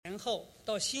后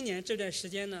到新年这段时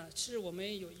间呢，是我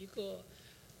们有一个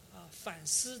反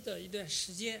思的一段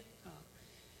时间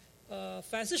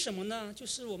反思什么呢？就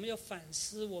是我们要反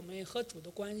思我们和主的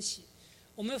关系，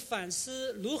我们反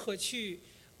思如何去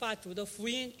把主的福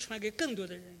音传给更多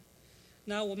的人。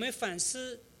那我们反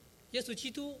思耶稣基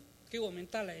督给我们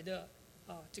带来的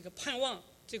这个盼望、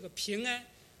这个平安、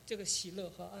这个喜乐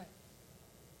和爱。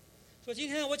所以今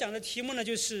天我讲的题目呢，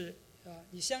就是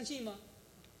你相信吗？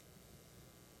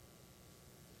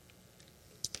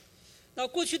那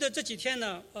过去的这几天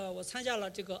呢，我参加了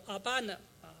这个阿巴呢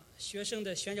学生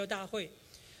的宣教大会。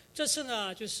这次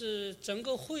呢，就是整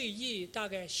个会议大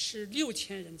概是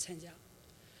6000人参加，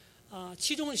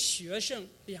其中学生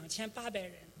2800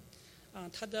人，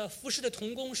他的服侍的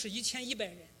同工是1100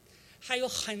人，还有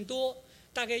很多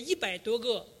大概100多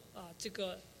个这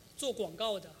个做广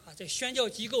告的这宣教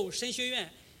机构、神学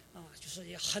院就是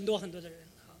也很多很多的人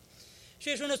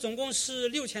所以说呢，总共是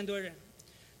6000多人。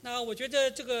那我觉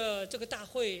得这个大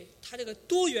会，它这个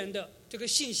多元的这个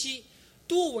信息、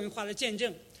多文化的见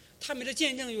证，他们的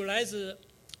见证有来自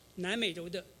南美洲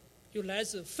的，有来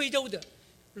自非洲的，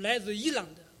来自伊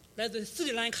朗的，来自斯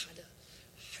里兰卡的，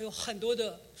还有很多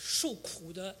的受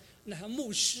苦的那些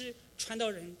牧师、传道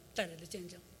人带来的见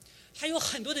证，还有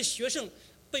很多的学生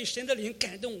被神的灵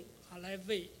感动来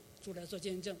为主来做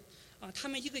见证他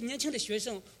们一个年轻的学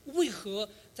生为何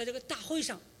在这个大会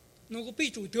上能够被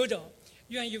主得着，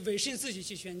愿意委身自己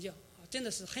去宣教真的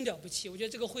是很了不起。我觉得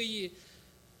这个会议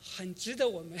很值得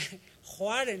我们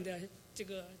华人的这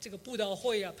个布道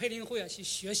会培灵会去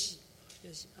学习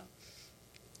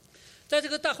在这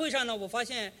个大会上呢，我发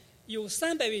现有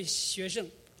300位学生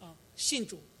信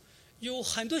主，有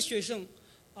很多学生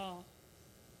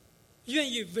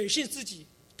愿意委身自己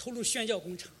投入宣教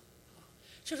工程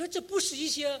所以说这不是一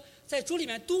些在主里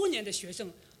面多年的学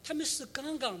生，他们是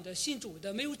刚刚的信主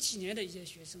的没有几年的一些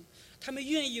学生，他们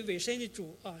愿意委身的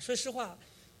主说实话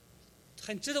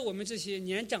很值得我们这些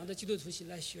年长的基督徒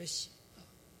来学习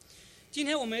今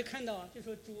天我们看到就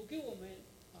说主给我们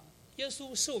耶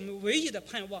稣是我们唯一的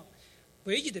盼望、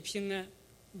唯一的平安、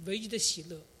唯一的喜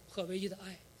乐和唯一的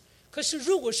爱。可是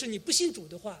如果是你不信主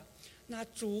的话，那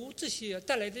主这些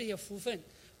带来的这些福分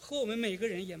和我们每个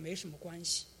人也没什么关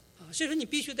系所以说你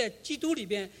必须在基督里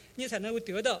边，你才能够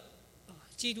得到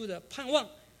基督的盼望、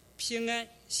平安、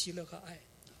喜乐和爱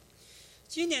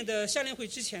今年的夏令会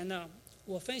之前呢，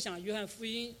我分享约翰福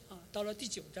音到了第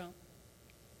9章。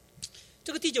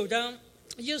这个第9章，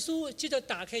耶稣接着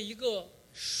打开一个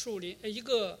一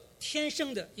个天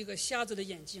生的一个瞎子的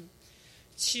眼睛。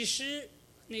其实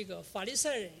那个法利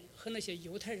赛人和那些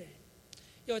犹太人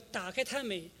要打开他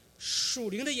们属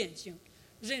灵的眼睛，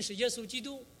认识耶稣基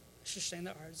督是神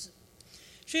的儿子。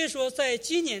所以说在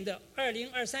今年的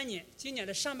2023年，今年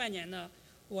的上半年呢，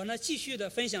我呢继续的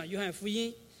分享约翰福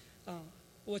音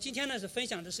我今天呢是分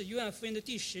享的是约翰福音的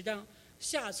第10章，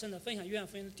下次呢分享约翰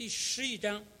福音的第11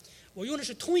章。我用的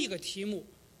是同一个题目，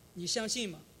你相信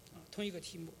吗？同一个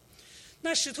题目。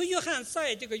那使徒约翰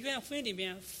在这个约翰福音里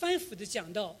面反复的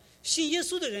讲到，信耶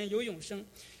稣的人有永生，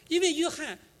因为约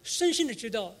翰深深的知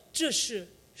道这是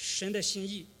神的心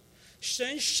意，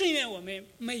神深愿我们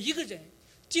每一个人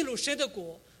进入神的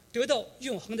国，得到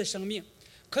永恒的生命。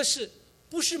可是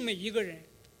不是每一个人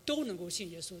都能够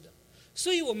信耶稣的。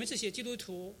所以我们这些基督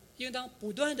徒应当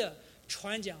不断的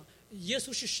传讲耶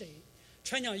稣是谁，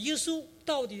传讲耶稣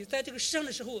到底在这个世上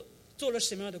的时候做了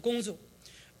什么样的工作，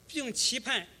并期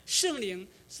盼圣灵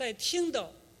在听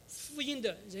到福音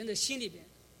的人的心里边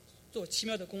做奇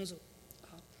妙的工作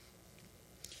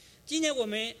今年我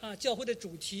们教会的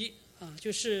主题就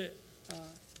是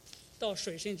到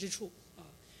水深之处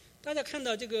大家看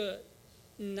到这个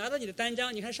拿到你的单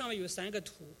张，你看上面有3个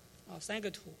图3个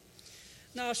图。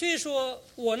那所以说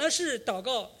我呢是祷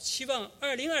告，期望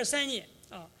2023年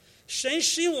神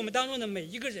使用我们当中的每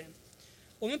一个人，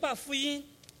我们把福音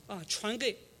传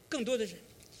给更多的人，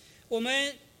我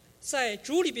们在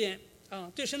主里边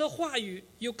对神的话语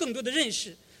有更多的认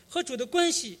识，和主的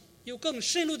关系有更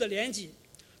深入的连接，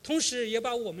同时也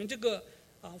把我们这个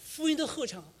福音的合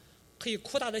场可以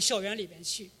扩大到校园里边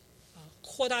去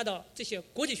扩大到这些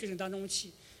国际学生当中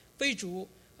去，为主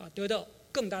得到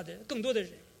更多的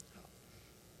人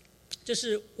这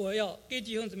是我要给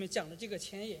弟兄姊妹讲的这个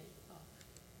前言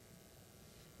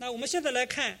那我们现在来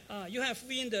看约翰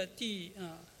福音的第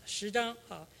10章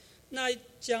那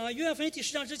讲约翰福音第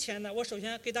10章之前呢，我首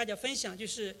先给大家分享就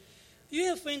是约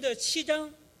翰福音的7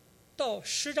章到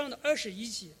10章的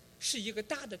21节是一个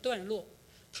大的段落，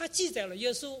它记载了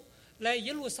耶稣来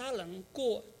耶路撒冷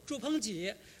过住棚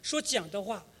节所讲的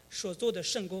话，所做的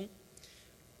圣工。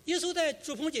耶稣在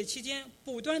住棚节期间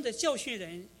不断的教训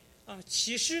人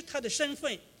启示他的身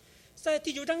份，在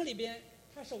第9章里边，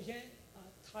他首先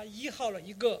他医好了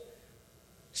一个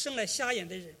生来瞎眼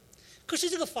的人，可是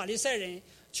这个法利赛人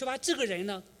却把这个人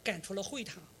呢赶出了会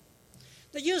堂。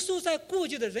那耶稣在过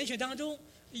去的人选当中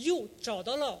又找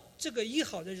到了这个医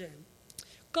好的人，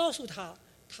告诉他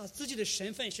自己的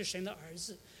身份是神的儿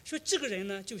子，所以这个人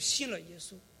呢就信了耶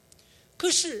稣。可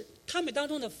是他们当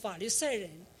中的法利赛人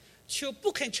却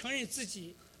不肯承认自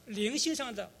己灵性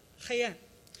上的黑暗，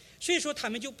所以说他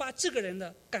们就把这个人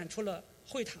呢赶出了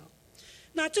会堂。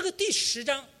那这个第10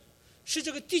章是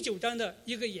这个第9章的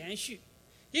一个延续，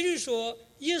也就是说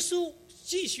耶稣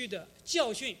继续的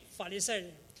教训法利赛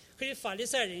人，可是法利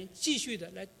赛人继续的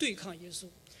来对抗耶稣。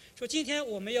说今天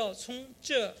我们要从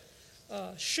这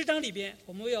10章里边，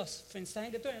我们要分3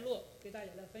个段落给大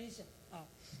家来分享啊。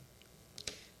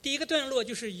第一个段落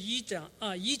就是1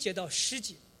节到10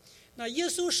节。那耶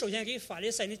稣首先给法利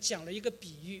赛人讲了一个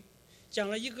比喻，讲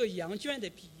了一个羊圈的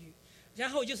比喻，然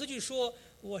后耶稣就说：“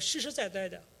我实实在在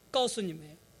的告诉你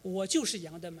们，我就是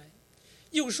羊的门。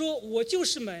又说我就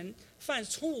是门，凡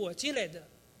从我进来的，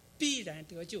必然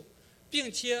得救，并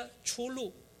且出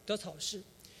入得草吃。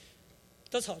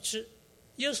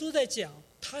耶稣在讲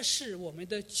他是我们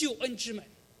的救恩之门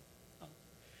啊。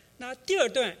那第2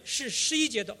段是11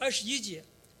节到21节，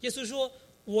耶稣说：“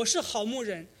我是好牧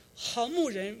人，好牧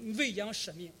人为羊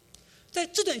舍命。”在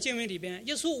这段经文里边，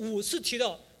耶稣5次提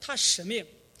到他舍命。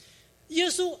耶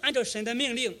稣按照神的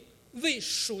命令为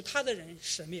属他的人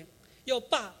舍命，要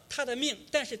把他的命，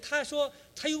但是他说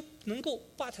他又能够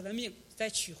把他的命再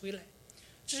取回来。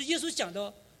这是耶稣讲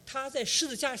到他在十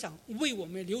字架上为我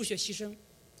们流血牺牲。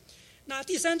那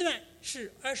第3段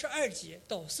是22节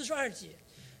到42节，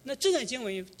那这段经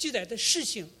文记载的事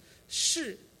情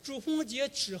是主棚节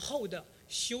之后的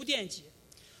修殿节。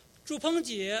主棚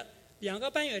节2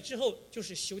个半月之后就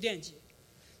是修殿节。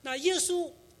那耶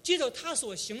稣接着他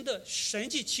所行的神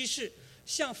迹奇事，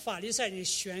向法利赛人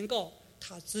宣告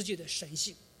他自己的神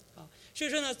性啊。所以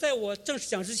说呢，在我正式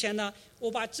讲之前呢，我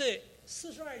把这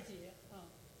42节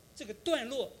这个段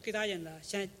落给大家呢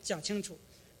先讲清楚。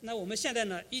那我们现在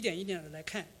呢一点一点的来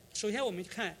看。首先我们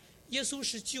看耶稣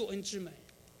是救恩之门。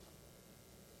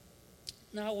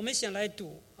那我们先来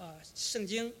读圣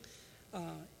经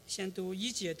先读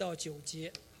1节到9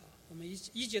节我们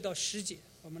1节到10节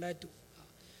我们来读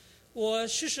我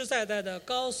实实在在的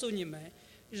告诉你们，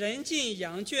人进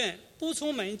羊圈不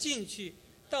从门进去，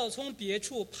倒从别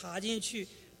处爬进去，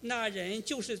那人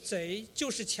就是贼，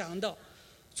就是强盗。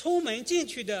从门进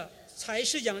去的才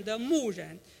是羊的牧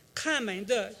人，看门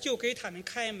的就给他们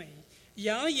开门，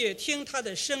羊也听他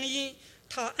的声音，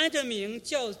他按着名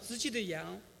叫自己的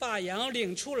羊，把羊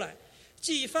领出来，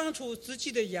既放出自己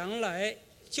的羊来，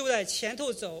就在前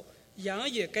头走，羊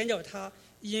也跟着他，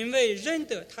因为认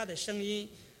得他的声音。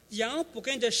羊不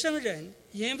跟着生人，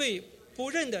因为不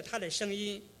认得他的声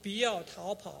音，必要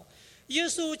逃跑。耶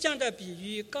稣将这比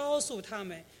喻告诉他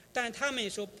们，但他们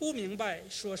说不明白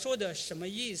所说的什么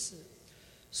意思。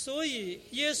所以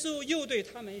耶稣又对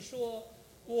他们说：“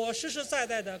我实实在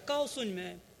在的告诉你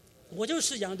们，我就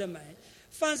是羊的门。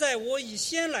凡在我以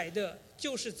先来的，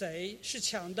就是贼，是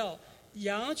强盗，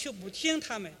羊却不听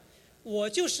他们。我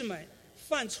就是门，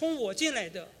凡从我进来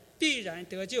的，必然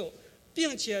得救，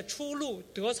并且出入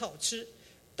得草吃。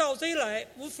盗贼来，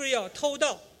无非要偷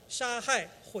盗、杀害、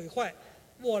毁坏。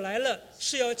我来了，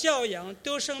是要叫羊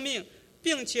得生命，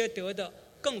并且得的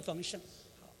更丰盛。”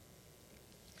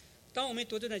当我们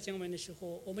读这段经文的时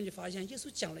候，我们就发现耶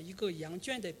稣讲了一个羊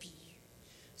圈的比喻。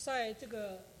在这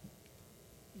个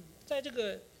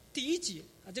第1节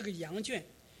这个羊圈，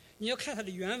你要看它的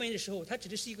原文的时候，它指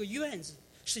的是一个院子，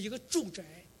是一个住宅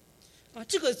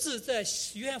这个字在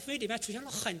约翰福音里面出现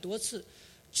了很多次，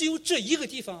只有这一个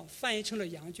地方翻译成了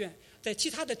羊圈，在其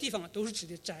他的地方都是指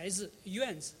的宅子、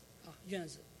院子院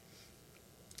子。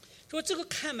说这个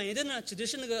看门的呢，指的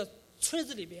是那个村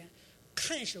子里边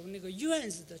看守那个院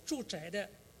子的住宅的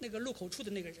那个入口处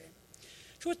的那个人。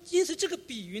说因此这个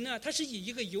比喻呢，它是以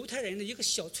一个犹太人的一个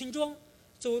小村庄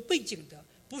作为背景的，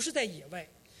不是在野外。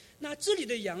那这里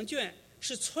的羊圈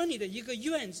是村里的一个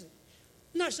院子。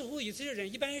那时候以色列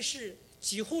人一般是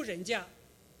几户人家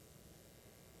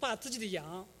把自己的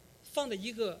羊放在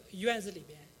一个院子里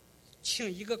边，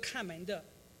请一个看门的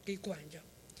给管着。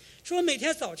说每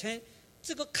天早晨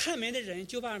这个看门的人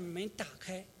就把门打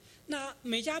开，那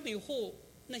每家每户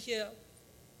那些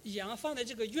羊放在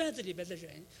这个院子里边的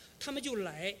人，他们就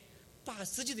来把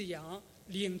自己的羊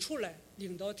领出来，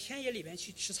领到田野里边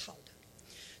去吃草的。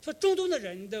说中东的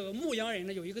人的牧羊人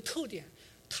呢有一个特点，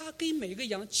他给每个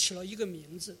羊起了一个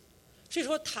名字，所以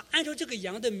说他按照这个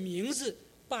羊的名字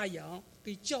把羊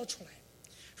给叫出来。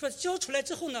说叫出来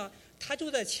之后呢，他就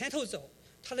在前头走，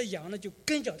他的羊呢就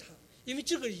跟着他，因为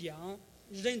这个羊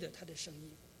认得他的声音。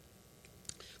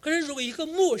可是如果一个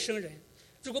陌生人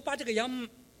如果把这个羊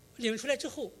领出来之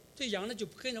后，这羊呢就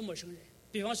不跟着陌生人。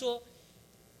比方说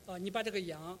你把这个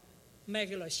羊卖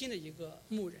给了新的一个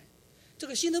牧人，这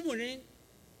个新的牧人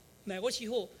买过去以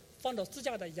后放到自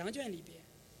家的羊圈里边，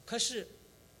可是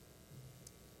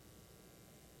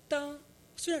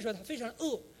虽然说他非常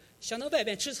饿，想到外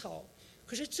边吃草，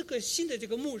可是这个新的这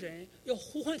个牧人要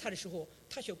呼唤他的时候，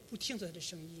他却不听从他的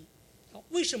声音。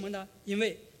为什么呢？因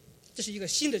为这是一个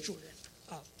新的主人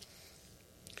啊。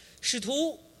使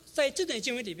徒在这段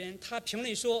经文里边，他评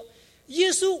论说，耶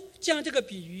稣将这个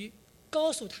比喻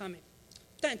告诉他们，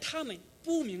但他们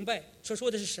不明白所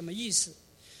说的是什么意思。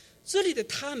这里的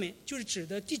他们就是指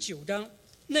的第9章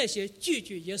那些拒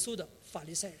绝耶稣的法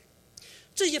利赛人。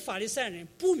这些法利赛人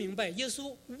不明白耶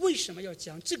稣为什么要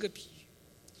讲这个比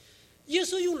喻。耶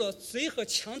稣用了贼和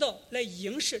强盗来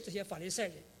影射这些法利赛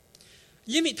人，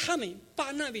因为他们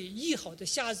把那位医好的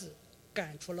瞎子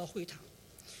赶出了会堂。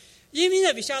因为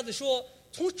那位瞎子说，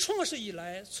从创世以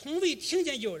来从未听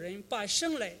见有人把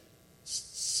生来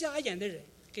瞎眼的人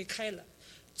给开了，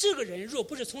这个人若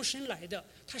不是从神来的，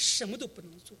他什么都不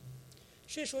能做。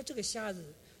所以说这个瞎子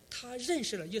他认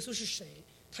识了耶稣是谁，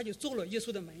他就做了耶稣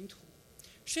的门徒。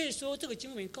所以说这个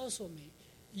经文告诉我们，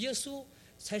耶稣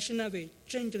才是那位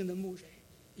真正的牧人，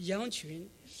羊群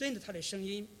认得他的声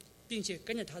音，并且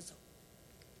跟着他走。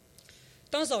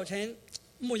当早晨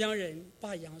牧羊人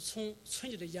把羊从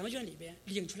村里的羊圈里边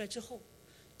领出来之后，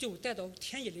就带到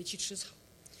田野里去吃草。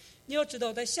你要知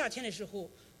道，在夏天的时候，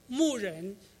牧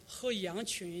人和羊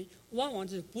群往往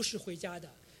是不是回家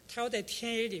的，他要在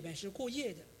田野里边是过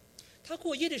夜的。他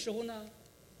过夜的时候呢，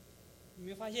你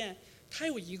会发现他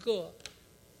有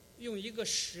用一个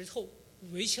石头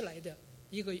围起来的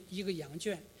一个羊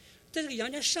圈，在这个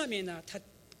羊圈上面呢，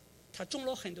他种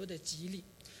了很多的蒺藜。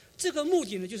这个目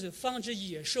的呢，就是防止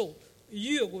野兽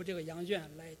越过这个羊圈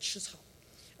来吃草，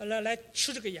来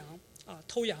吃这个羊啊，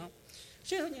偷羊。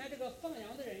所以说，你看这个放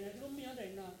羊的人呢，这个牧羊的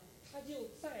人呢，他就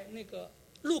在那个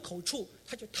路口处，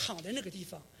他就躺在那个地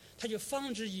方，他就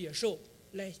防止野兽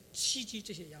来袭击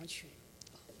这些羊群。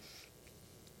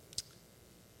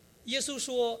耶稣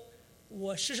说，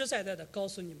我实实在在的告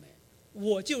诉你们，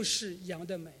我就是羊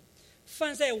的门，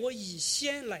凡在我以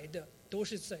先来的都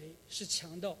是贼，是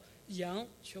强盗，羊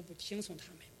却不听从他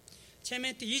们。前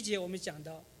面第1节我们讲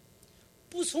到，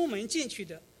不从门进去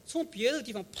的，从别的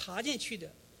地方爬进去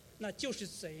的，那就是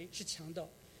贼，是强盗。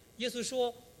耶稣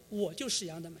说，我就是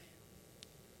羊的门，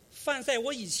凡在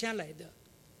我以前来的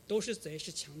都是贼，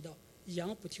是强盗，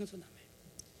羊不听从他们。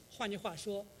换句话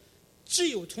说，只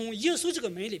有从耶稣这个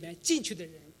门里面进去的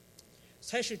人，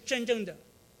才是真正的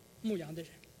牧羊的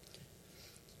人。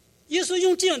耶稣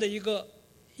用这样的一个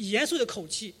严肃的口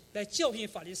气来教训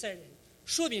法利赛人，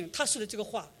说明他说的这个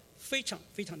话非常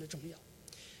非常的重要。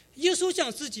耶稣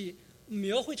将自己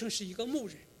描绘成是一个牧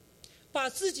人，把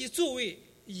自己作为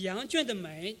羊圈的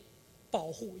门，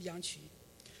保护羊群。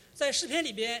在诗篇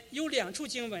里边有2处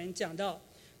经文讲到，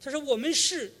他说我们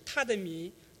是他的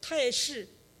民，他也是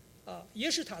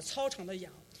他操场的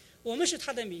羊。我们是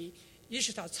他的民，也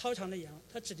是他操场的羊。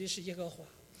他指的是耶和华。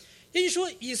也就是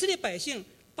说，以色列百姓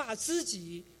把自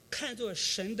己看作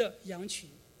神的羊群。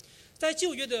在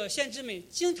旧约的先知们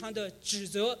经常的指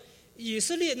责以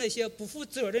色列那些不负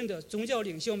责任的宗教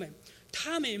领袖们，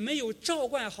他们没有照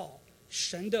管好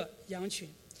神的羊群。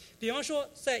比方说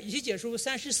在以西结书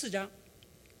34章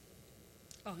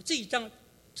这一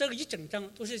整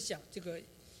章都是讲这个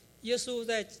耶稣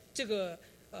在这个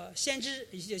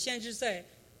以西结先知在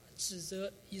指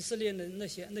责以色列的那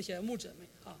些牧者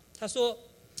们他说，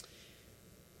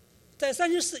在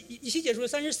以西结书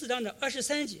34章的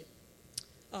23节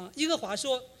耶和华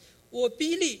说，我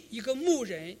必立一个牧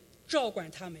人照管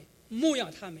他们，牧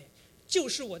养他们，就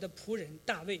是我的仆人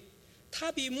大卫，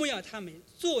他必牧养他们，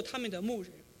做他们的牧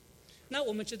人。那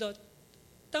我们知道，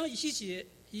当以西结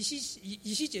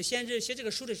先知写这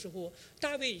个书的时候，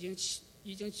大卫已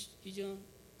经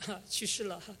去世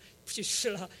了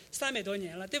300多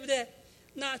年了，对不对？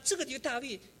那这个大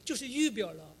卫就是预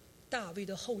表了大卫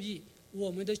的后裔，我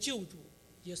们的救主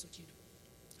耶稣基督。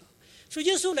说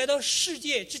耶稣来到世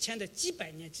界之前的几百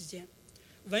年之间，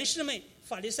文士们、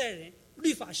法利赛人、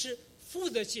律法师负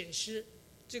责解释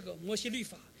这个摩西律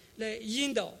法，来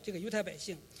引导这个犹太百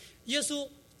姓。耶稣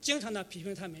经常的批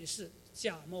评他们是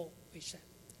假冒伪善。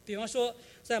比方说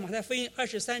在马太福音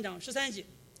23章13节，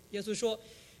耶稣说，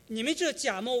你们这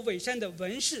假冒伪善的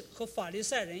文士和法利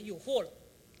赛人有祸了，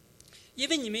因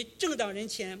为你们正当人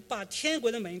前把天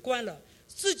国的门关了，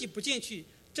自己不进去，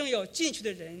正要进去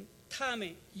的人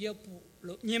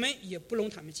你们也不容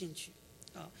他们进去。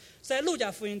在路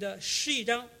加福音的11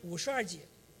章52节，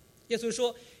耶稣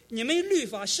说：“你们律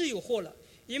法师有祸了，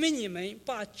因为你们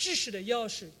把知识的钥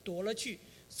匙夺了去，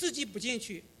自己不进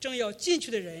去，正要进去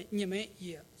的人，你们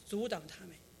也阻挡他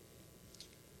们。”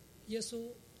耶稣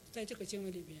在这个经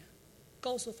文里面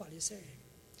告诉法利赛人：“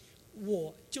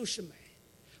我就是门，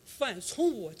凡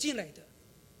从我进来的，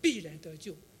必然得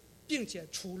救，并且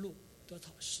出路得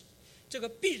草食。”这个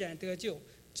必然得救，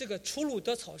这个出路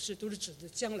得草食，都是指的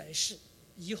将来世，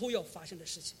以后要发生的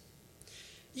事情。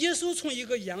耶稣从一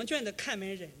个羊圈的看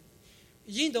门人，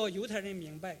引导犹太人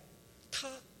明白，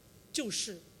他就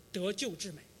是得救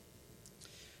之门。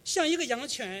像一个羊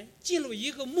圈进入一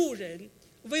个牧人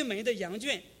为门的羊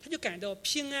圈，他就感到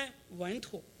平安稳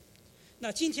妥。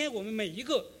那今天我们每一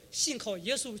个信靠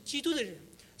耶稣基督的人，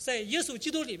在耶稣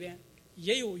基督里边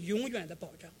也有永远的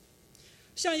保障。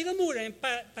像一个牧人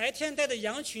白天带着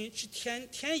羊群去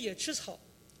田野吃草，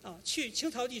去青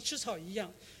草地吃草一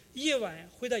样，夜晚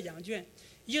回到羊圈，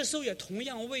耶稣也同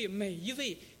样为每一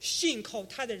位信靠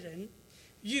他的人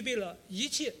预备了一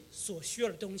切所需要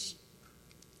的东西。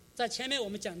在前面我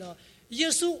们讲到，耶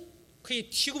稣可以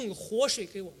提供活水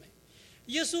给我们，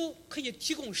耶稣可以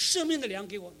提供生命的粮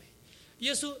给我们，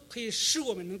耶稣可以使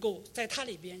我们能够在他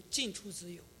里边进出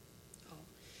自由。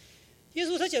耶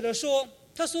稣他接着说，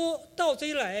他说：“盗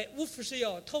贼来，无非是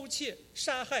要偷窃、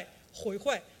杀害、毁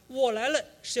坏。我来了，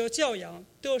是要教养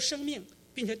得生命，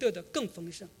并且得的更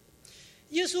丰盛。”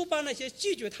耶稣把那些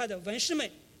拒绝他的文士们、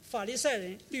法利赛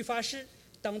人、律法师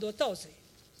当作盗贼，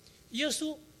耶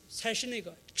稣才是那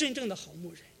个真正的好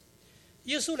牧人。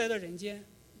耶稣来到人间，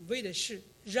为的是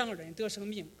让人得生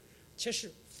命，且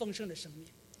是丰盛的生命。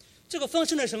这个丰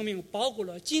盛的生命包括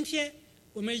了今天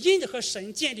我们因着和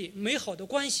神建立美好的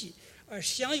关系而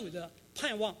享有的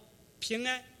盼望、平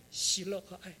安、喜乐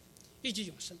和爱，以及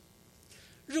永生。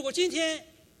如果今天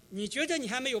你觉得你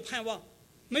还没有盼望、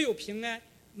没有平安、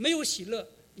没有喜乐，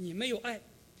你没有爱，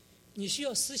你需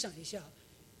要思想一下，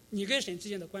你跟神之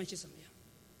间的关系怎么样？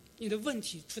你的问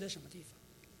题出在什么地方？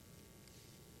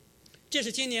这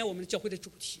是今年我们教会的主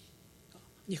题，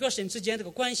你和神之间这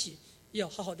个关系要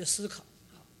好好的思考。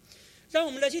让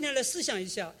我们今天来思想一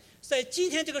下，在今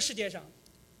天这个世界上，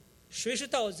谁是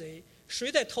盗贼？谁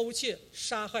在偷窃、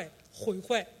杀害、毁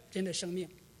坏人的生命？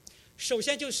首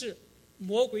先就是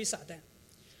魔鬼撒旦。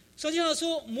圣经上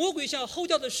说，魔鬼像吼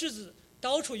叫的狮子，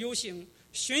到处游行，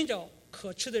寻找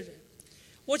可吃的人。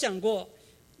我讲过，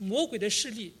魔鬼的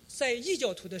势力在异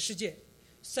教徒的世界，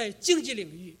在经济领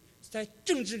域，在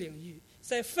政治领域，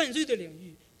在犯罪的领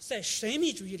域，在神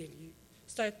秘主义领域，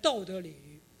在道德领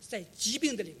域，在疾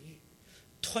病的领域，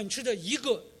吞吃着一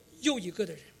个又一个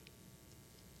的人。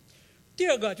第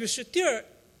二个就是第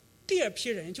二批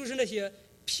人，就是那些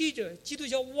披着基督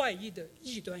教外衣的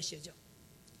异端邪教。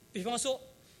比方说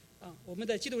我们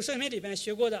在基督圣经里边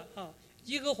学过的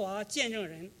耶和华见证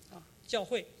人教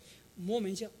会、摩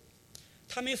门教，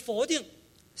他们否定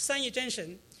三一真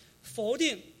神，否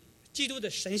定基督的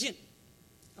神性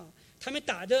他们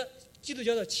打着基督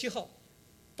教的旗号，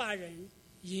把人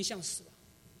引向死亡。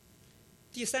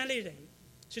第三类人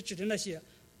是指的那些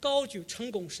高举成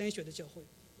功神学的教会，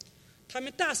他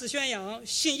们大肆宣扬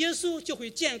信耶稣就会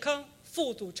健康、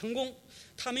富足、成功，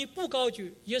他们不高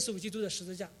举耶稣基督的十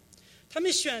字架，他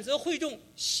们选择会众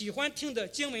喜欢听的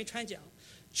经文传讲，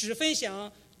只分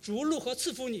享主如何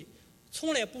赐福你，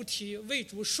从来不提为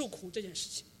主受苦这件事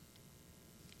情。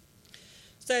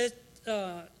在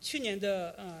去年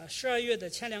的12月的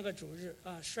前2个主日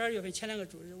12月份前2个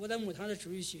主日，我在母堂的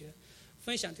主日学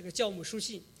分享这个教母书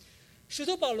信。使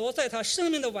徒保罗在他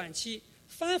生命的晚期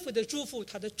反复地嘱咐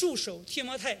他的助手提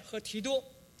摩太和提多，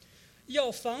要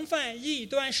防范异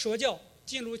端说教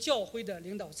进入教会的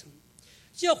领导层。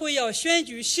教会要选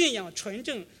举信仰纯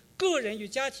正、个人与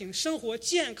家庭生活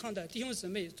健康的弟兄姊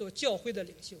妹做教会的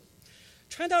领袖。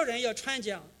传道人要传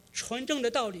讲纯正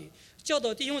的道理，教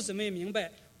导弟兄姊妹明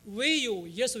白，唯有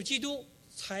耶稣基督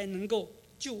才能够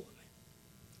救我们。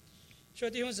说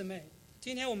弟兄姊妹，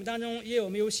今天我们当中也有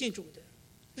没有信主的？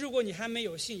如果你还没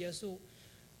有信耶稣，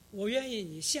我愿意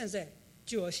你现在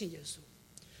就要信耶稣。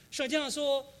圣经上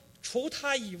说，除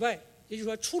他以外，也就是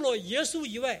说除了耶稣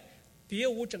以外，别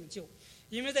无拯救。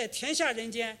因为在天下人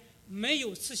间没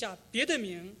有赐下别的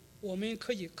名，我们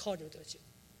可以靠着得救。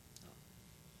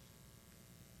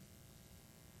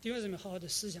弟兄姊妹，好好的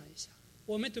思想一下，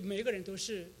我们每一个人都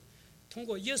是通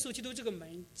过耶稣基督这个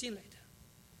门进来的。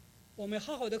我们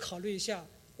好好的考虑一下，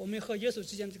我们和耶稣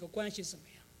之间的这个关系怎么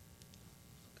样？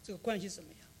这个关系怎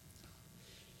么样？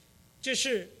这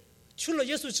是除了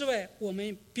耶稣之外，我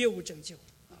们别无拯救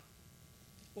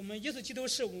我们耶稣基督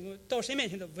是我们到神面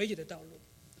前的唯一的道路。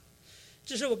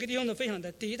这是我给弟兄们分享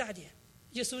的第一大点，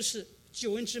耶稣是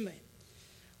救恩之门。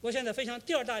我现在分享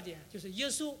第二大点，就是耶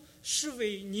稣是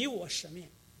为你我舍命。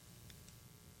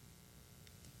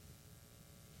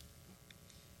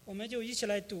我们就一起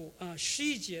来读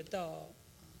11节到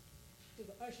这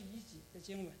个21节的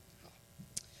经文。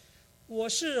我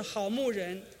是好牧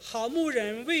人，好牧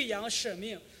人为羊舍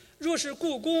命。若是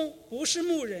雇工不是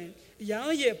牧人，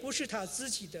羊也不是他自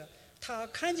己的。他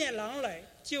看见狼来，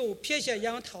就撇下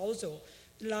羊逃走。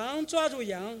狼抓住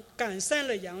羊，赶散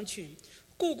了羊群。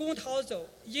雇工逃走，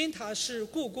因他是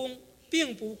雇工，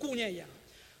并不顾念羊。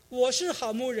我是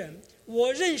好牧人，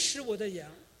我认识我的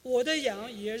羊，我的羊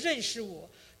也认识我。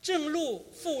正如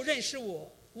父认识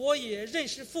我，我也认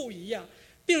识父一样，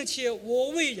并且我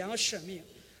为羊舍命。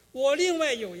我另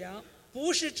外有羊，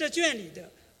不是这圈里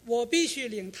的，我必须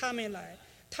领他们来，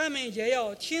他们也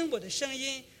要听我的声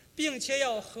音，并且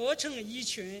要合成一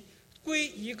群，归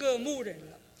一个牧人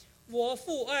了。我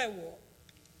父爱我，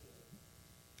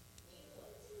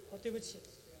对不起，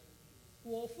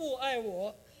我父爱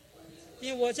我，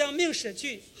因我将命舍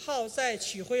去，好再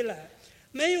取回来。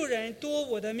没有人夺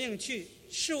我的命去，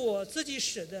是我自己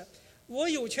舍的。我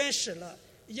有权舍了，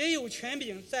也有权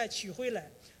柄再取回来。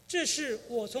这是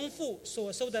我从父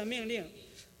所受的命令。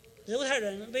犹太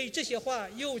人为这些话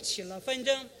又起了纷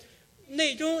争，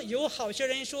内中有好些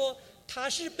人说他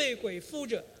是被鬼附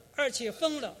着，而且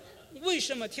疯了，为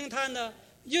什么听他呢？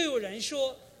又有人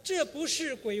说这不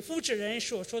是鬼附之人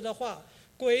所说的话，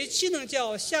鬼岂能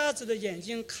叫瞎子的眼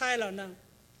睛开了呢？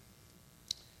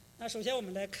那首先我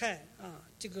们来看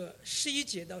这个11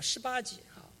节到18节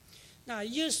那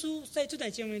耶稣在这段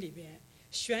经文里边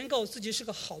宣告自己是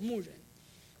个好牧人。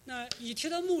那一提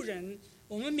到牧人，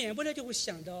我们免不了就会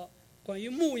想到关于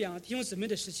牧养弟兄姊妹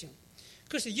的事情。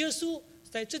可是耶稣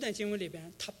在这段经文里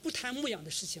边，他不谈牧养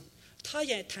的事情，他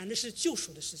也谈的是救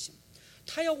赎的事情。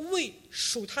他要为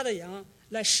属他的羊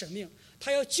来舍命，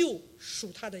他要救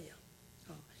属他的羊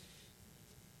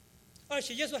而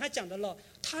且耶稣还讲到了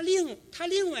他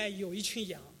另外有一群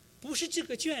羊，不是这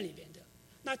个圈里边的。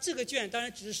那这个圈当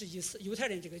然指的是犹太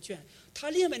人这个圈，他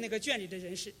另外那个圈里的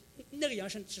人是那个羊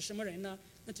是指什么人呢？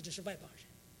那指的是外邦人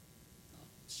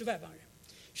是外邦人。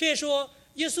所以说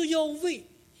耶稣要为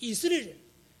以色列人，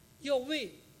要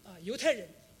为犹太人，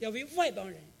要为外邦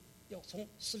人，要从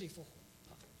死里复活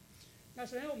那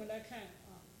首先我们来看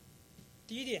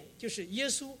第一点就是耶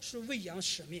稣是为羊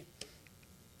舍命。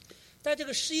在这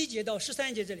个11节到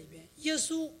13节这里边，耶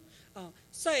稣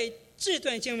在这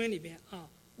段经文里边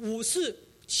5次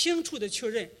清楚的确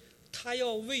认他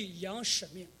要为羊舍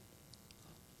命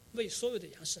为所有的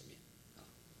羊舍命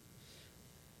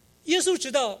耶稣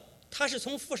知道他是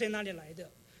从父神那里来的，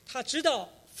他知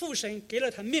道父神给了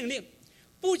他命令，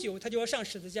不久他就要上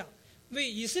十字架，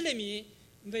为以色列民，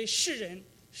为世人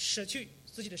舍去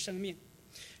自己的生命。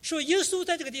所以耶稣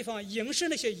在这个地方迎视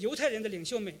那些犹太人的领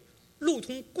袖们，如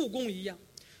同雇工一样，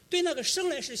对那个生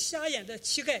来是瞎眼的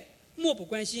乞丐漠不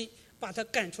关心，把他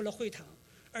赶出了会堂。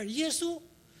而耶稣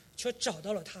却找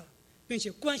到了他，并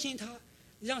且关心他，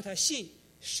让他信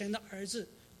神的儿子，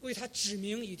为他指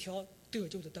明一条得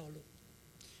救的道路。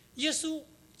耶稣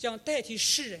将代替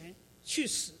世人去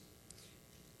死，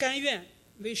甘愿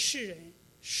为世人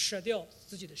舍掉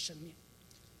自己的生命，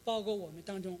包括我们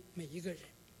当中每一个人。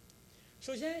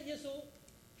首先耶稣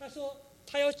他说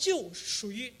他要救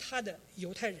属于他的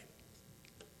犹太人。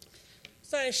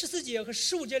在14节和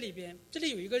15节里边，这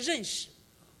里有一个认识，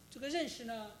这个认识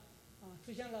呢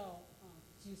出现了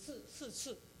几次4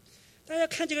次。大家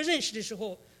看这个认识的时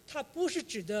候，它不是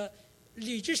指的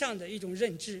理智上的一种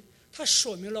认知，它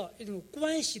说明了一种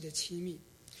关系的亲密。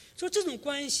说这种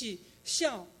关系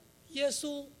像耶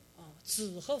稣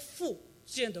子和父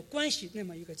之间的关系那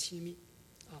么一个亲密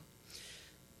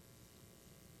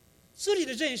这里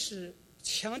的认识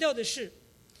强调的是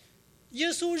耶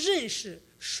稣认识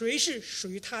谁是属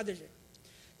于他的人。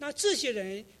那这些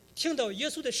人听到耶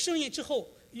稣的声音之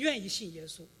后愿意信耶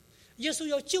稣，耶稣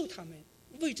要救他们，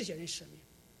为这些人舍命。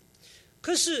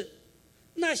可是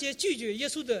那些拒绝耶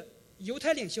稣的犹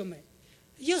太领袖们，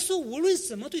耶稣无论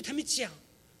怎么对他们讲，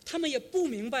他们也不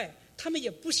明白，他们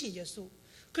也不信耶稣。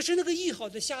可是那个医好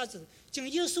的瞎子经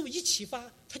耶稣一启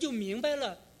发，他就明白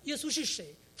了耶稣是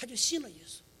谁，他就信了耶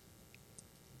稣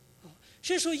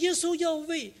所以说耶稣要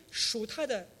为属他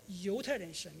的犹太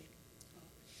人舍命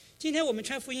今天我们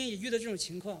传福音也遇到这种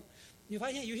情况，你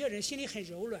发现有些人心里很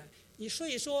柔软，你说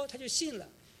一说他就信了，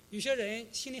有些人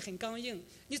心里很刚硬，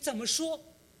你怎么说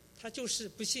他就是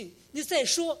不信，你再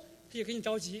说他就给你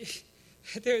着急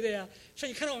对不对呀？所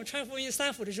以你看到我们传福音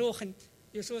3辅的时候，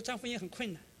有时候传福音很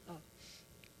困难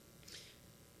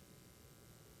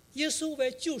耶稣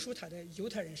为救赎他的犹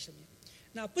太人舍命。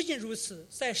那不仅如此，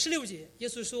在16节耶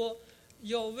稣说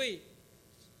要为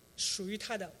属于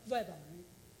他的外邦人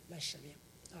来使命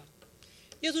啊。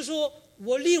耶稣说：“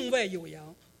我另外有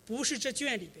羊，不是这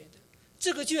圈里边的。”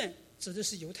这个圈指的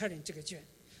是犹太人这个圈，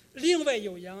另外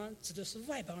有羊指的是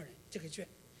外邦人这个圈。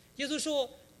耶稣说：“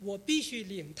我必须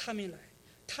领他们来，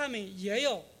他们也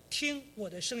要听我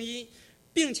的声音，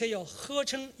并且要合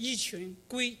成一群，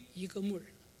归一个牧人。”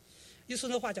耶稣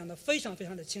的话讲得非常非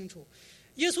常的清楚。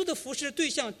耶稣的服侍对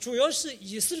象主要是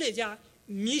以色列家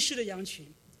迷失的羊群，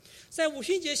在五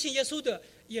旬节信耶稣的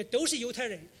也都是犹太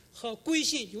人和归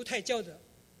信犹太教的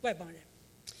外邦人。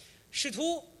使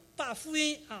徒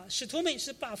们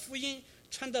是把福音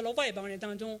传到了外邦人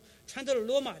当中，传到了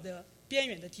罗马的边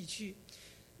远的地区。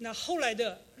那后来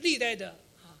的历代的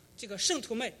这个圣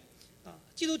徒们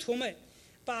基督徒们，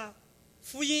把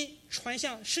福音传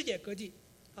向世界各地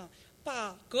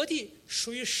把各地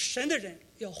属于神的人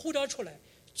要呼召出来，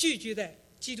聚集在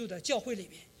基督的教会里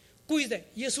面，归在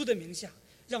耶稣的名下，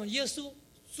让耶稣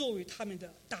作为他们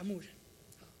的大牧人。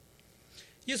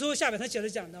耶稣下边他接着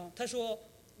讲到，他说：“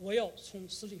我要从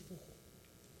死里复活。”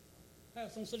他要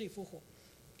从死里复活。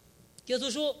耶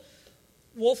稣说：“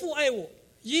我父爱我，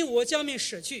因我将命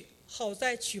舍去，好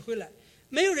再取回来。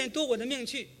没有人夺我的命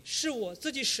去，是我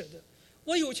自己舍的。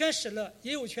我有权舍了，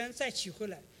也有权再取回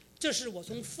来。这是我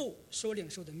从父所领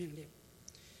受的命令。”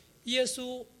耶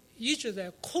稣一直在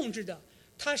控制着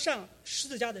他上十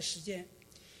字架的时间。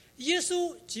耶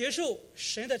稣接受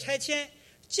神的差遣，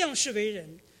降世为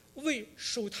人，为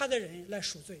属他的人来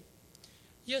赎罪。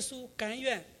耶稣甘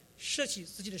愿舍弃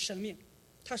自己的生命，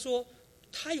他说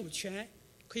他有权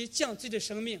可以将自己的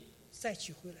生命再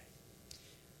取回来。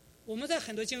我们在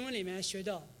很多经文里面学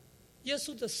到，耶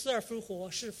稣的死而复活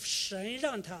是父神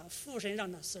让他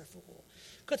死而复活。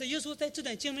可是耶稣在这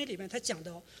段经文里面，他讲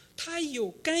到他有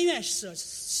甘愿舍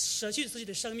去自己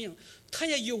的生命，他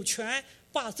也有权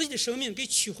把自己的生命给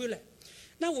取回来。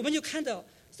那我们就看到，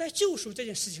在救赎这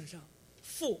件事情上，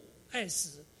父爱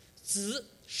子，子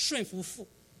顺服父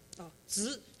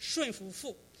子顺服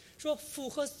父，说父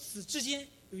和子之间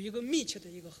有一个密切的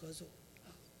一个合作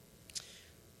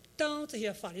当这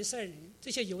些法利赛人、这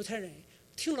些犹太人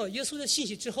听了耶稣的信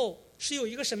息之后，是有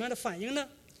一个什么样的反应呢？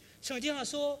圣经上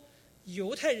说，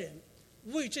犹太人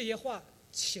为这些话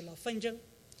起了纷争。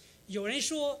有人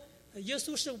说耶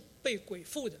稣是被鬼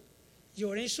附的，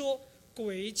有人说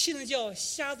鬼岂能叫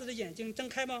瞎子的眼睛睁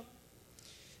开吗？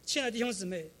亲爱的弟兄姊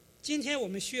妹，今天我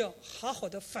们需要好好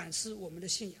的反思我们的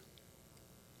信仰。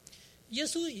耶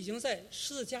稣已经在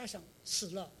十字架上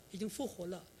死了，已经复活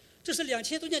了，这是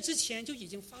2000多年之前就已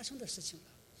经发生的事情了。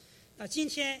那今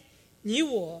天你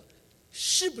我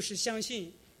是不是相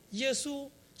信耶稣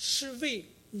是为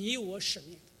你我舍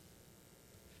命的，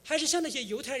还是像那些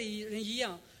犹太人一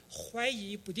样怀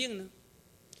疑不定呢？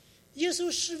耶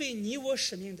稣是为你我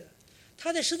舍命的，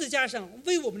他在十字架上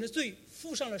为我们的罪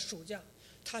付上了赎价，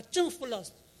他征服了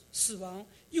死亡，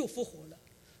又复活了，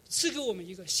赐给我们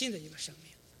一个新的一个生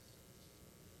命。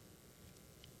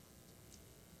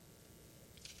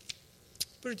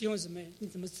不是弟兄姊妹，你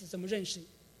怎么认识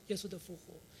耶稣的复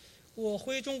活？我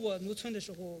回中国农村的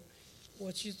时候，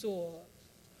我去做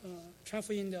传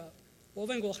福音的，我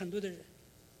问过很多的人，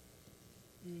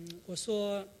我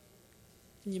说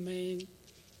你们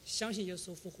相信耶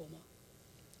稣复活吗？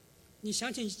你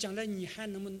相信将来你还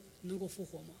能够复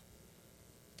活吗？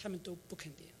他们都不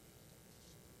肯定。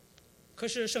可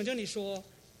是圣经里说，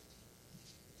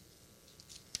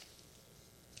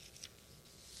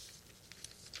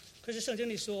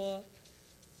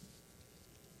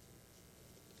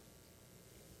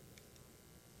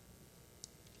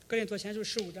哥林多前书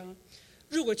15章，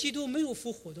如果基督没有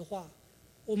复活的话，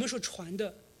我们所传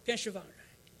的便是枉然，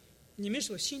你们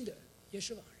所信的也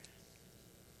是枉然。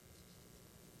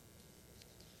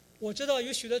我知道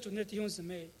有许多主内的弟兄姊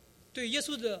妹对耶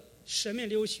稣的舍命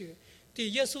流血，对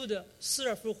耶稣的死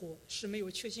而复活是没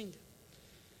有确信的。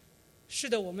是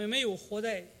的，我们没有活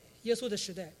在耶稣的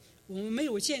时代，我们没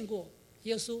有见过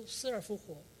耶稣死而复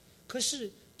活，可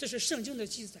是这是圣经的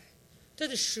记载，这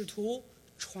是使徒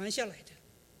传下来的，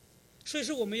所以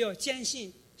说我们要坚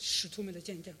信使徒们的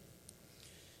见证。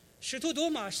使徒多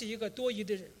马是一个多疑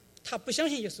的人，他不相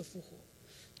信耶稣复活。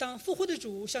当复活的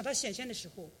主向他显现的时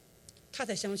候，他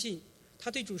才相信。他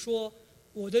对主说：“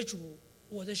我的主，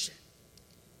我的神。”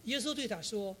耶稣对他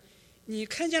说：“你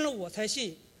看见了我才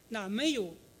信，那没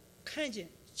有看见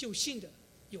就信的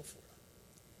有福了。”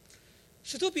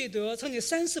使徒彼得曾经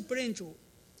3次不认主，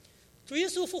主耶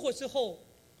稣复活之后，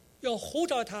要呼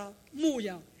召他牧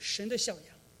养神的小羊。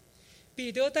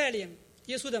彼得带领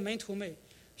耶稣的门徒们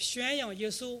宣扬耶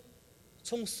稣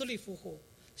从死里复活，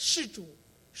是主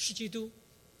是基督，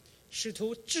使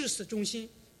徒至死忠心，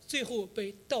最后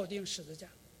被倒钉十字架。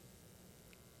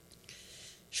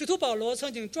使徒保罗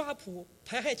曾经抓捕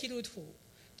迫害基督徒，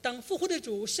当复活的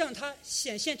主向他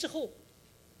显现之后，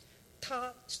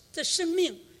他的生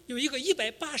命有一个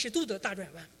180度的大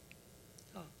转弯，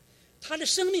他的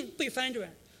生命被翻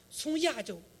转，从亚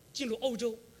洲进入欧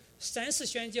洲，3次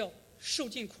宣教，受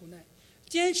尽苦难，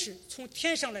坚持从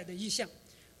天上来的异象，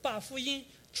把福音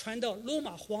传到罗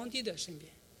马皇帝的身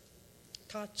边。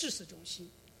他至死忠心，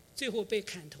最后被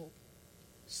砍头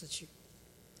死去。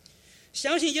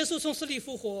相信耶稣从死里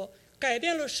复活，改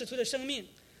变了使徒的生命，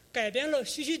改变了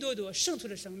许许多多圣徒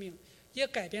的生命，也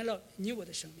改变了你我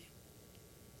的生命。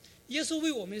耶稣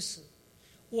为我们死，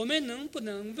我们能不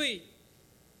能为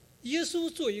耶稣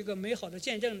做一个美好的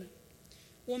见证呢？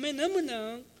我们能不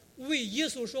能为耶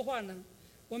稣说话呢？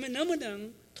我们能不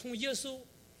能同耶稣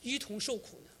一同受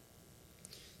苦呢？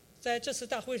在这次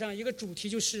大会上，一个主题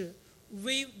就是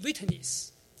We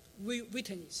witness，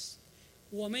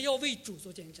 我们要为主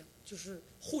做见证，就是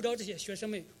呼召这些学生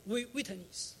们 We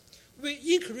witness， We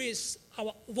increase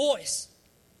our voice，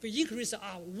 为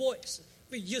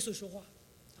耶稣说话，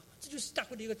这就是大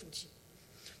会的一个主题。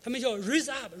他们叫 raise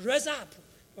up。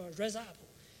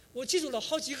我记住了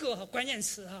好几个关键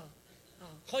词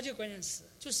好几个关键词，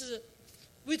就是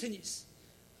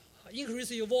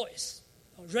witness，increase your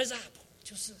voice，raise up，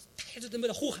 就是抬着咱们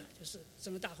的呼喊，就是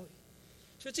整个大会。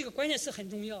所以这个关键词很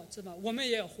重要，知道吗？我们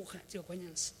也要呼喊这个关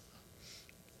键词。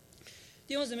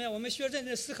弟兄姊妹，我们需要认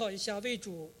真思考一下为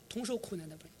主同受苦难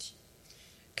的问题。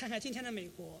看看今天的美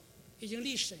国，已经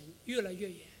离神越来越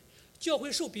远，教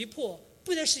会受逼迫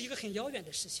不再是一个很遥远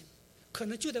的事情，可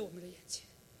能就在我们的眼前。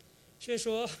所以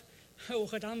说，我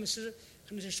和张牧师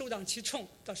可能是首当其冲，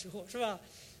到时候是吧？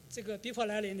这个逼迫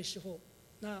来临的时候，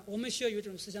那我们需要有这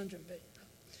种思想准备。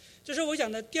这是我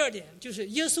讲的第二点，就是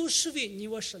耶稣是为你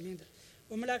我舍命的。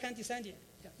我们来看第3点，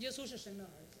耶稣是神的儿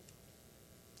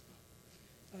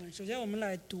子。首先我们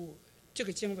来读这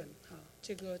个经文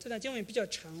这段经文比较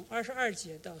长，22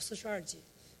节到42节，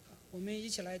我们一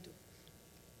起来读。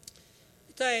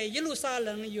在耶路撒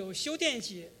冷有修殿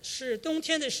节，是冬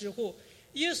天的时候，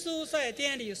耶稣在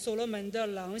殿里所罗门的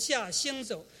廊下行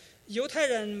走，犹太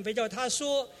人围着他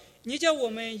说：“你叫我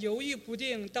们犹豫不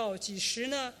定到几时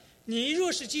呢？你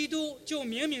若是基督，就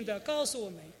明明地告诉我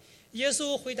们。”耶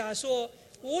稣回答说：“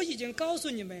我已经告诉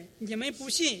你们，你们不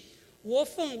信。我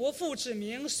奉我父之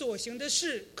名所行的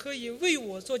事，可以为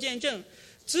我做见证，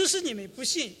只是你们不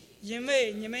信，因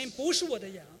为你们不是我的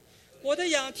羊。我的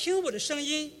羊听我的声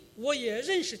音，我也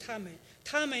认识他们，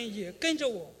他们也跟着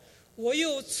我。我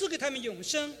又赐给他们永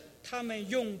生，他们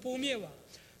永不灭亡，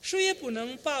谁也不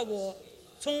能把我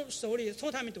从手里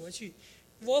从他们夺去。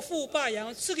我父把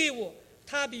羊赐给我，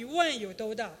他比万有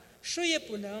都大，谁也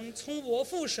不能从我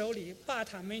父手里把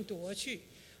他们夺去。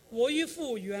我与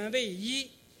父原为一。”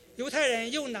犹太人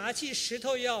又拿起石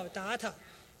头要打他。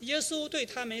耶稣对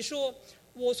他们说：“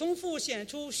我从父显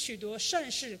出许多善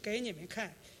事给你们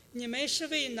看，你们是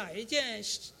为哪一件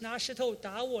拿石头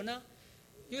打我呢？”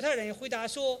犹太人回答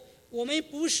说：“我们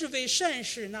不是为善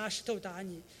事拿石头打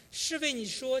你，是为你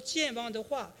说健忘的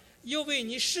话，又为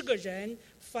你是个人，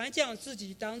反将自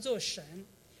己当作神。”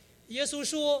耶稣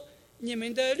说：“你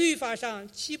们的律法上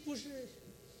岂不是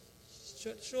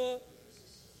说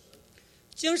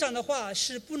经上的话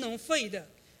是不能废的？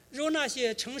若那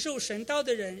些承受神道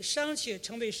的人尚且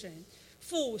成为神，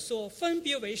父所分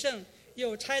别为圣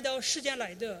又差到世间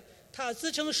来的，他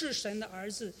自称是神的儿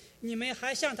子，你们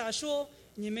还向他说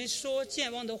你们说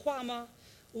健忘的话吗？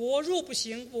我若不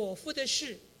行我父的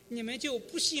事，你们就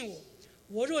不信我；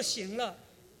我若行了，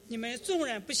你们纵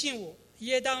然不信我，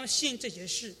也当信这些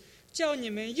事，叫你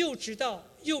们又知道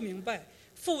又明白，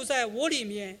父在我里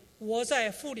面，我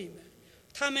在父里面。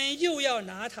他们又要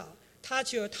拿他，他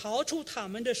却逃出他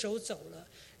们的手走了。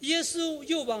耶稣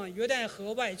又往约旦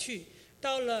河外去，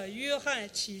到了约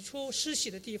翰起初施洗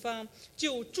的地方，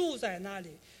就住在那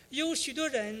里。有许多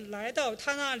人来到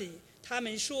他那里，他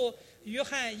们说：“约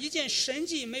翰一件神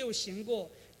迹没有行过，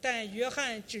但约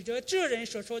翰指着这人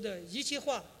所说的一切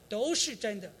话都是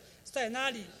真的。”在那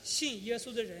里信耶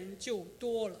稣的人就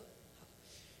多了。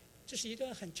这是一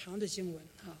段很长的经文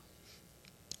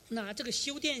那这个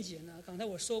修殿节呢？刚才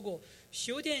我说过，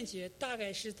修殿节大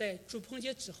概是在主棚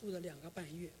节之后的2个半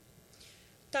月，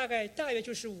大约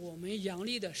就是我们阳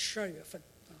历的12月份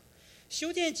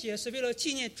修殿节是为了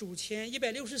纪念主前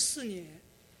164年，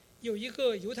有一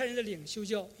个犹太人的领袖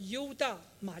叫犹大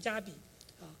马加比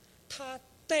他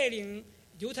带领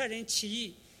犹太人起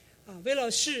义为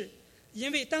了是因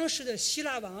为当时的希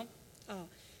腊王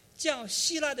将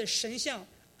希腊的神像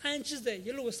安置在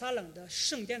耶路撒冷的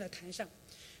圣殿的坛上。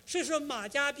所以说马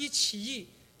加比起义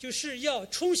就是要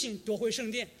重新夺回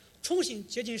圣殿，重新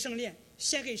接近圣殿，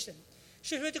献给神。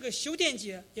所以说这个修殿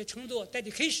节也称作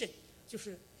dedication， 就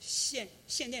是献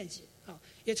殿节啊，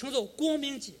也称作光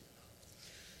明节。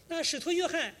那使徒约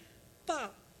翰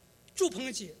把住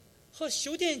棚节和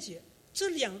修殿节这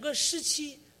两个时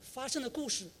期发生的故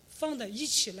事放在一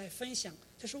起来分享，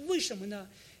这是为什么呢？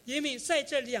因为在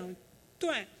这两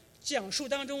段讲述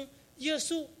当中，耶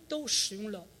稣都使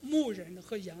用了牧人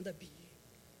和羊的比喻。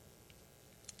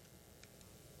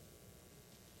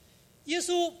耶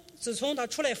稣自从他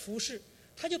出来服侍，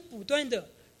他就不断的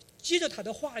借着他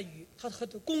的话语和他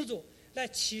的工作来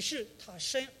启示他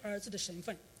神儿子的身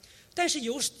份，但是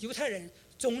犹太人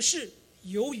总是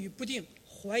犹豫不定，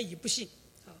怀疑不信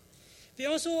啊。比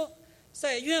方说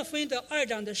在约翰福音的2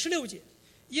章的16节，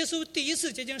耶稣第一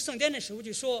次接近圣殿的时候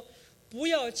就说，不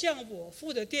要将我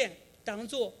父的殿当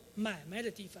作买卖的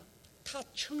地方，他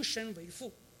称神为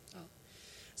父啊。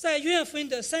在约翰福音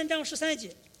的3章13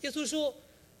节，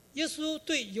耶稣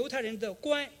对犹太人的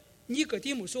官尼哥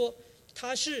底母说，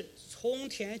他是从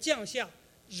天降下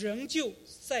仍旧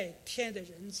在天的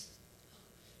人子。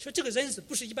说这个人子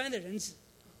不是一般的人子，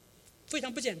非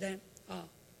常不简单啊！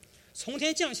从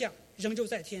天降下仍旧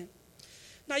在天。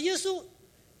那耶稣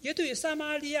也对撒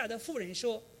玛利亚的妇人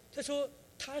说，他说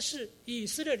他是以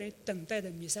色列人等待的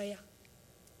弥赛亚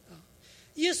啊。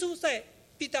耶稣在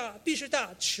毕士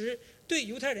大池对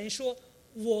犹太人说，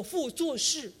我父做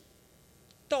事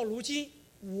到如今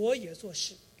我也做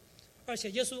事。而且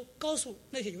耶稣告诉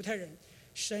那些犹太人，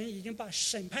神已经把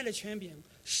审判的权柄、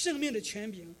生命的权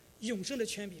柄、永生的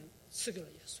权柄赐给了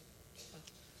耶稣啊。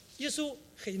耶稣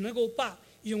很能够把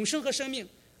永生和生命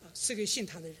赐给信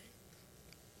他的人。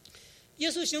耶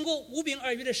稣行过5饼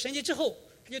2鱼的神迹之后，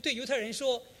他就对犹太人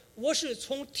说，我是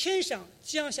从天上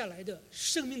降下来的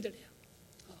生命的粮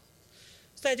啊。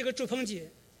在这个住棚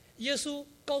节，耶稣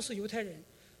告诉犹太人，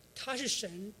他是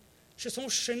神，是从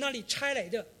神那里差来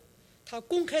的。他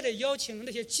公开的邀请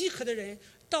那些饥渴的人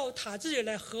到他这里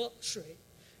来喝水，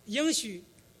应许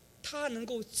他能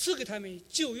够赐给他们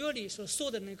旧约里所说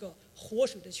的那个活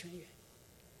水的泉源。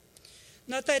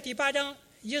那在第8章，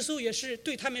耶稣也是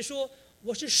对他们说，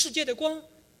我是世界的光，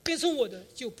跟从我的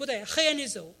就不在黑暗里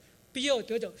走，必要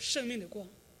得到生命的光。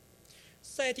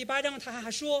在第8章他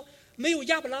还说，没有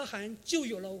亚伯拉罕就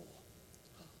有了我。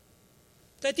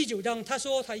在第9章他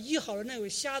说，他医好了那位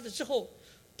瞎子之后，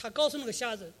他告诉那个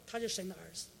瞎子，他是神的儿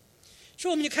子。所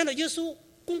以我们就看到耶稣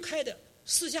公开的、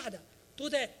私下的都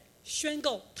在宣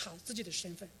告他自己的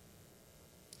身份。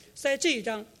在这一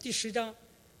章第10章，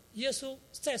耶稣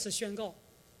再次宣告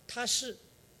他是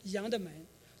羊的门，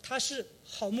他是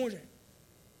好牧人。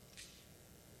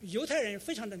犹太人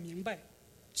非常的明白，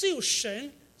只有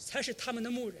神才是他们的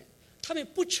牧人，他们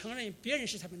不承认别人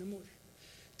是他们的牧人。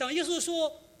当耶稣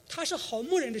说他是好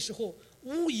牧人的时候，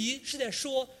无疑是在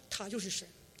说他就是神。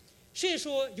所以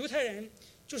说犹太人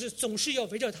就是总是要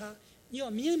围着他，你要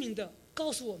明明的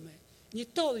告诉我们你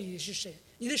到底是谁，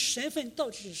你的身份到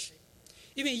底是谁。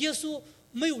因为耶稣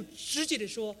没有直接的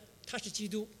说他是基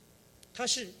督，他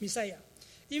是弥赛亚。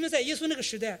因为在耶稣那个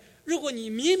时代，如果你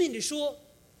明明的说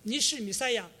你是弥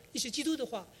赛亚，你是基督的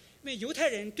话，因为犹太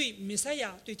人对弥赛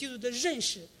亚对基督的认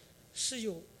识是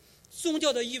有宗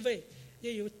教的意味，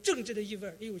也有政治的意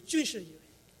味，也有军事的意味。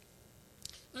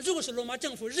那如果是罗马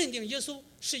政府认定耶稣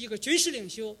是一个军事领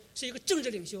袖，是一个政治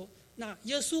领袖，那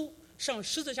耶稣上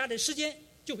十字架的时间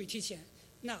就会提前，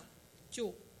那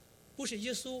就不是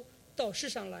耶稣到世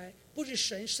上来，不是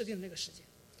神设定的那个时间。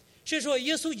所以说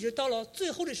耶稣一直到了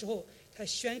最后的时候才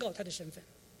宣告他的身份。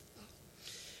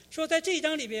说在这一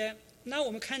章里边，那我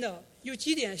们看到有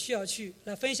几点需要去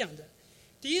来分享的。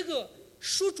第一个，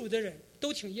属主的人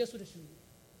都听耶稣的声音，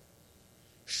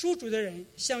属主的人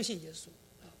相信耶稣。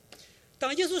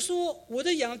当耶稣说我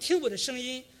的羊听我的声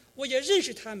音，我也认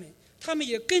识他们，他们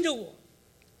也跟着我。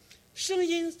声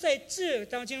音在这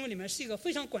章经文里面是一个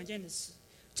非常关键的词，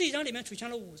这一章里面出现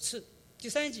了5次。第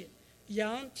3节，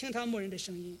羊听他牧人的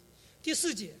声音；第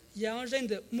4节，羊认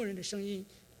得牧人的声音；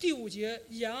第5节，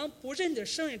羊不认得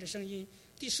生人的声音；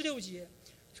第16节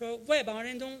说外邦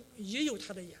人中也有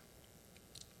他的羊，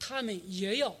他们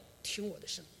也要听我的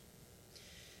声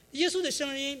音。耶稣的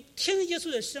声音，听耶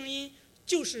稣的声音，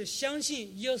就是相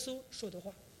信耶稣说的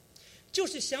话，就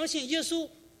是相信耶稣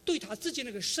对他自己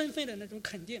那个身份的那种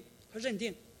肯定和认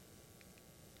定。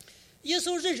耶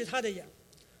稣认识他的羊，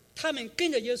他们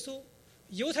跟着耶稣。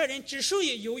犹太人之所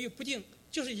以犹豫不定，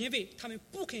就是因为他们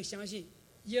不肯相信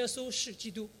耶稣是基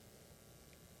督。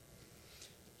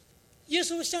耶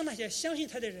稣向那些相信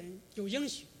他的人有应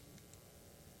许，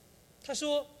他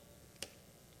说，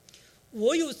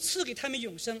我又赐给他们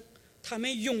永生，他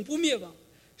们永不灭亡，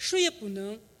谁也不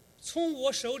能从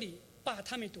我手里把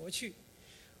他们夺去。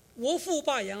我父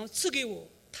把羊赐给我，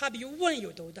他比万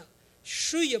有都大，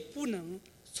谁也不能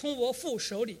从我父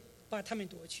手里把他们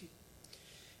夺去。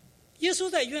耶稣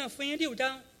在约翰福音6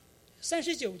章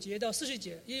39节到40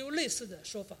节也有类似的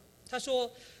说法。他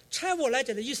说：“差我来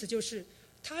者的意思就是，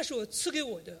他所赐给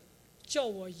我的，叫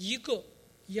我一个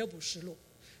也不失落，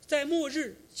在末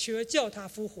日却叫他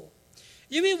复活。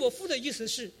因为我父的意思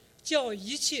是，叫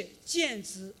一切见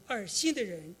子而信的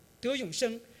人得永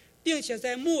生，并且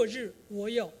在末日我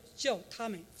要叫他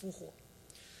们复活。”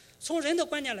从人的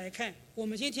观点来看，我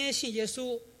们今天信耶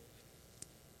稣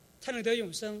才能得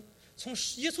永生。从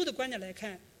耶稣的观点来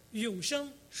看，永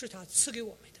生是他赐给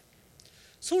我们的。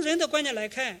从人的观点来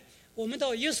看，我们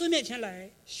到耶稣面前来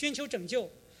寻求拯救。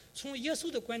从耶稣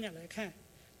的观点来看，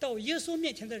到耶稣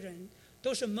面前的人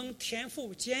都是蒙天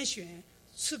父拣选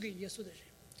赐给耶稣的人。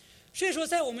所以说，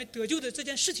在我们得救的这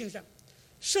件事情上，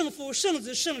圣父、圣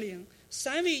子、圣灵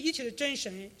三位一体的真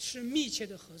神是密切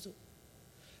的合作。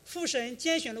父神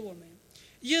拣选了我们，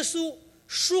耶稣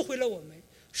赎回了我们，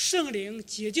圣灵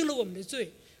洁净了我们的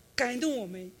罪，感动我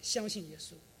们相信耶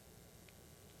稣。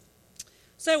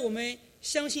在我们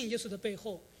相信耶稣的背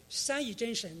后，三一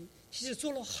真神其实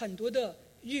做了很多的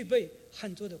预备，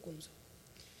很多的工作。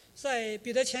在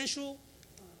彼得前书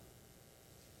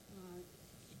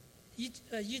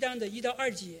1章的1到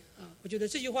2节我觉得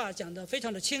这句话讲得非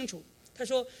常的清楚。他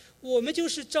说：“我们就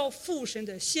是照父神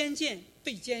的先见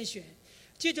被拣选，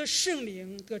借着圣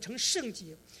灵得成圣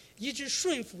洁，以致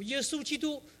顺服耶稣基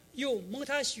督，又蒙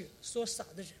他血所洒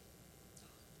的人。”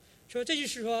说这就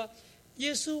是说，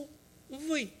耶稣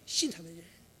为信他的人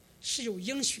是有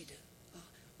应许的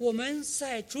我们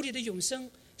在主里的永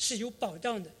生是有保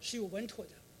障的，是有稳妥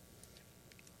的。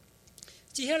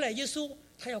接下来，耶稣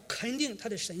他要肯定他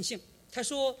的神性。他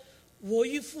说：“我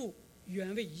与父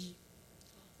原为一。”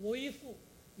我与父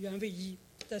原为一，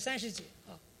在30节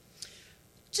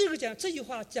这句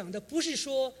话讲的不是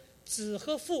说子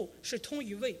和父是同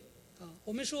一位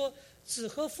我们说子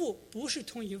和父不是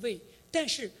同一位，但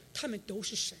是他们都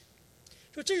是神。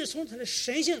说这是从他的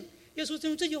神性，耶稣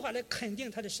用这句话来肯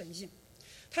定他的神性。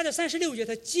他在36节，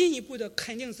他进一步的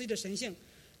肯定自己的神性。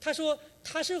他说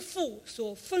他是父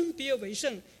所分别为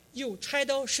圣，又差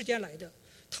到世间来的，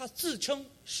他自称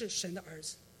是神的儿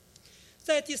子。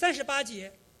在第38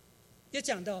节也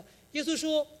讲到，耶稣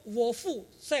说：“我父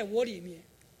在我里面，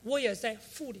我也在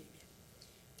父里面。”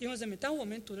弟兄姊妹，当我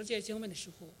们读到这些经文的时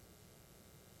候，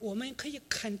我们可以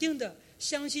肯定的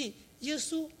相信耶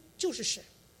稣就是神。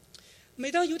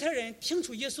每当犹太人听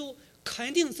出耶稣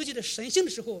肯定自己的神性的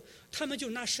时候，他们就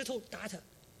拿石头打他，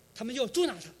他们要捉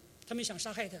拿他，他们想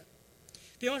杀害他。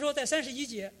比方说在31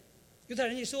节，犹太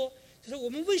人就说：“我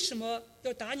们为什么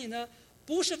要打你呢？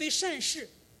不是为善事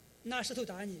拿石头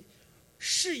打你，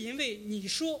是因为你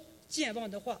说健忘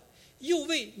的话，又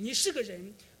为你是个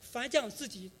人，反将自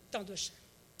己当作神。”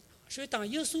所以当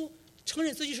耶稣承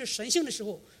认自己是神性的时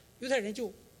候，犹太人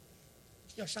就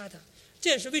要杀他。这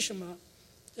也是为什么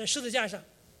在十字架上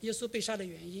耶稣被杀的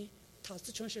原因，他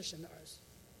自称是神的儿子。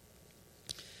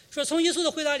说从耶稣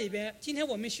的回答里边，今天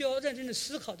我们需要认真的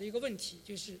思考的一个问题，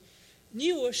就是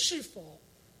你我是否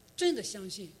真的相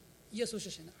信耶稣是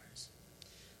神的儿子？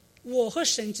我和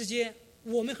神之间，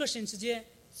我们和神之间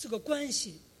这个关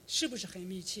系是不是很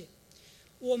密切？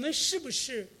我们是不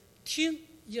是听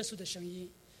耶稣的声音？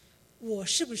我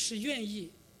是不是愿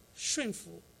意顺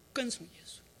服跟从耶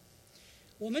稣？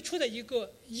我们处在一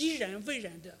个依然未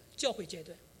然的教会阶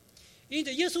段，因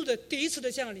着耶稣的第一次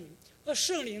的降临和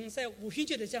圣灵在五旬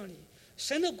节的降临，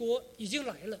神的国已经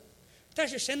来了，但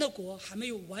是神的国还没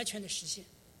有完全的实现。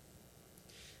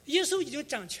耶稣已经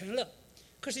掌权了，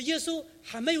可是耶稣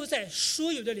还没有在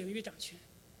所有的领域掌权。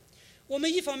我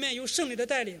们一方面有圣灵的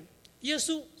带领，耶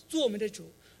稣做我们的主；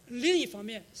另一方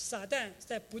面，撒旦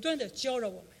在不断的搅扰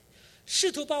我们，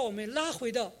试图把我们拉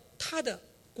回到他的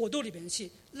国度里边去，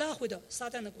拉回到撒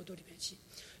旦的国度里边去。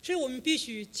所以我们必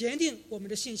须坚定我们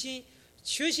的信心，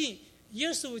确信耶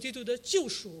稣基督的救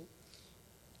赎，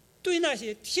对那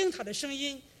些听他的声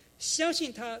音、相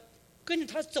信他、跟着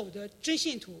他走的真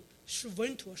信徒是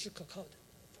稳妥、是可靠的。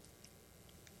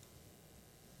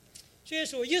所以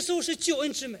说，耶稣是救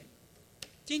恩之门。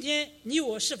今天你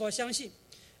我是否相信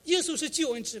耶稣是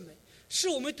救恩之门，是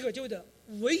我们得救的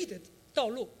唯一的道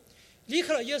路？离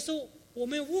开了耶稣，我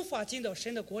们无法进到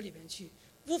神的国里面去，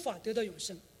无法得到永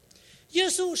生。耶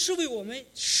稣是为我们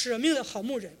舍命的好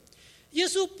牧人，耶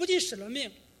稣不仅舍了命，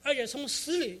而且从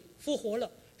死里复活了，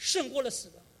胜过了死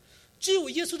亡。只有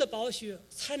耶稣的宝血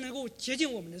才能够洁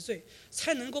净我们的罪，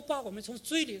才能够把我们从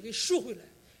罪里给赎回来，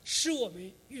使我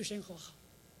们与神和好。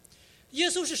耶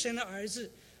稣是神的儿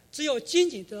子，只要紧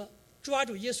紧地抓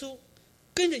住耶稣，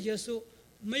跟着耶稣，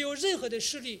没有任何的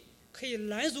势力可以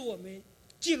拦阻我们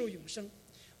进入永生。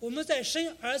我们在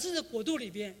神儿子的国度里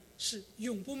边是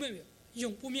永不灭亡，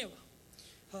永不灭亡。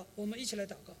好，我们一起来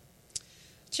祷告。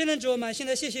亲爱的主，满心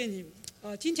的谢谢你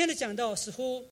今天的讲道似乎